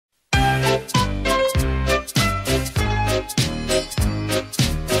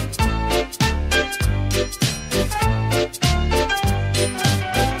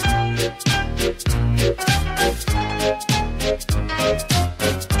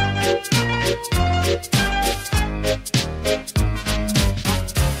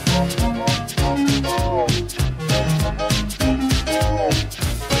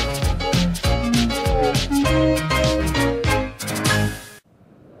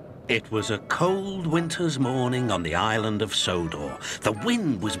It was a cold winter's morning on the island of Sodor. The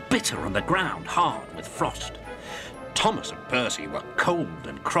wind was bitter on the ground, hard with frost. Thomas and Percy were cold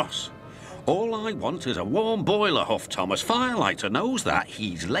and cross. "All I want is a warm boiler," huffed Thomas. "Firelighter knows that.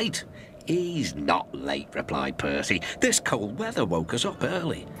 He's late." "He's not late," replied Percy. "This cold weather woke us up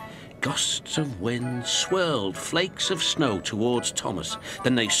early." Gusts of wind swirled flakes of snow towards Thomas.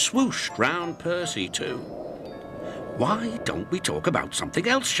 Then they swooshed round Percy too. "Why don't we talk about something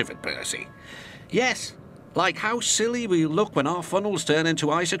else?" shivered Percy. "Yes, like how silly we look when our funnels turn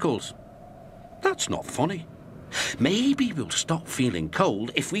into icicles." "That's not funny." "Maybe we'll stop feeling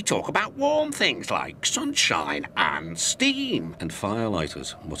cold if we talk about warm things like sunshine and steam." "And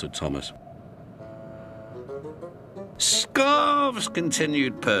firelighters," muttered Thomas. "Scarves,"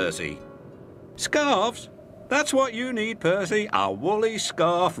 continued Percy. "Scarves? That's what you need, Percy. A woolly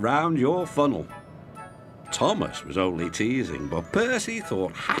scarf round your funnel." Thomas was only teasing, but Percy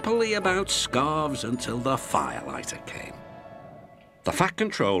thought happily about scarves until the firelighter came. The Fat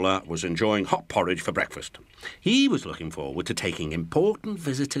Controller was enjoying hot porridge for breakfast. He was looking forward to taking important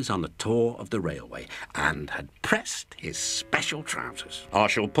visitors on a tour of the railway and had pressed his special trousers. "I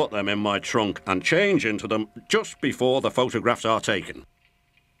shall put them in my trunk and change into them just before the photographs are taken,"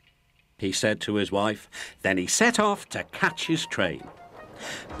 he said to his wife. Then he set off to catch his train.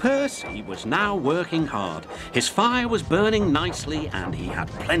 Percy was now working hard. His fire was burning nicely and he had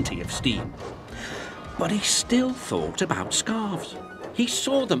plenty of steam. But he still thought about scarves. He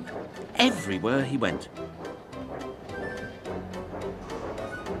saw them everywhere he went.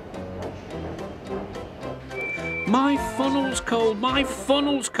 "My funnel's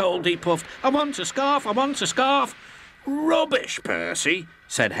cold," he puffed. "I want a scarf, I want a scarf." "Rubbish, Percy,"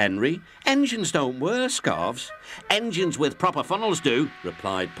 said Henry. "Engines don't wear scarves." "Engines with proper funnels do,"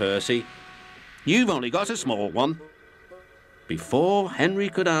 replied Percy. "You've only got a small one." Before Henry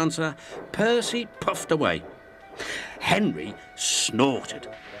could answer, Percy puffed away. Henry snorted.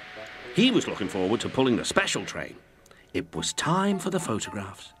 He was looking forward to pulling the special train. It was time for the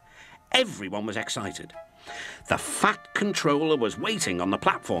photographs. Everyone was excited. The Fat Controller was waiting on the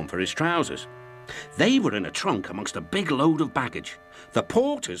platform for his trousers. They were in a trunk amongst a big load of baggage. The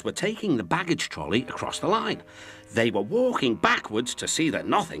porters were taking the baggage trolley across the line. They were walking backwards to see that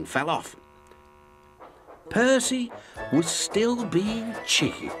nothing fell off. Percy was still being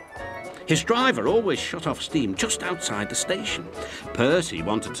cheeky. His driver always shut off steam just outside the station. Percy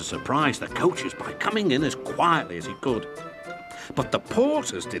wanted to surprise the coaches by coming in as quietly as he could. But the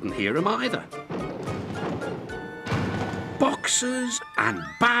porters didn't hear him either. Boxes and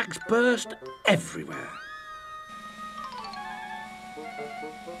bags burst everywhere.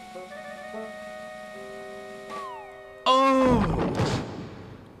 "Oh!"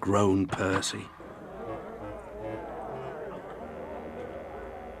 groaned Percy.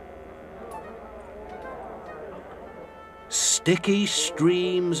 Sticky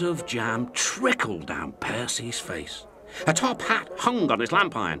streams of jam trickled down Percy's face. A top hat hung on his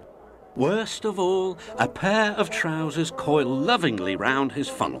lamp iron. Worst of all, a pair of trousers coiled lovingly round his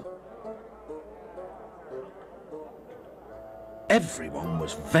funnel. Everyone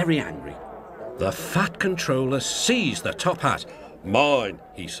was very angry. The Fat Controller seized the top hat. "Mine,"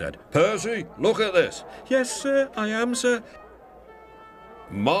 he said. "Percy, look at this." "Yes, sir, I am, sir."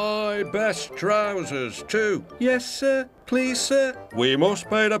 "My best trousers, too." "Yes, sir. Please, sir." "We must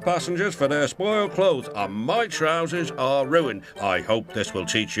pay the passengers for their spoiled clothes, and my trousers are ruined. I hope this will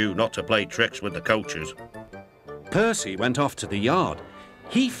teach you not to play tricks with the coaches." Percy went off to the yard.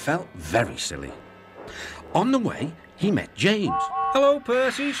 He felt very silly. On the way, he met James. "Hello,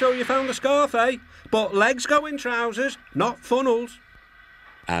 Percy. So you found a scarf, eh? But legs go in trousers, not funnels."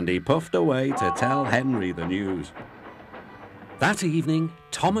 And he puffed away to tell Henry the news. That evening,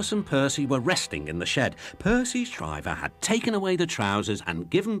 Thomas and Percy were resting in the shed. Percy's driver had taken away the trousers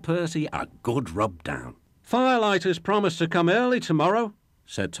and given Percy a good rub down. "Firelighters promised to come early tomorrow,"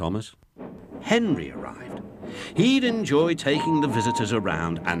 said Thomas. Henry arrived. He'd enjoyed taking the visitors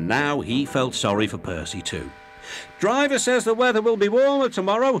around, and now he felt sorry for Percy too. "Driver says the weather will be warmer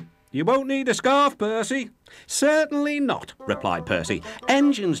tomorrow. You won't need a scarf, Percy." "Certainly not," replied Percy.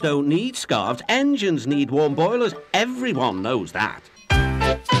 "Engines don't need scarves. Engines need warm boilers. Everyone knows that."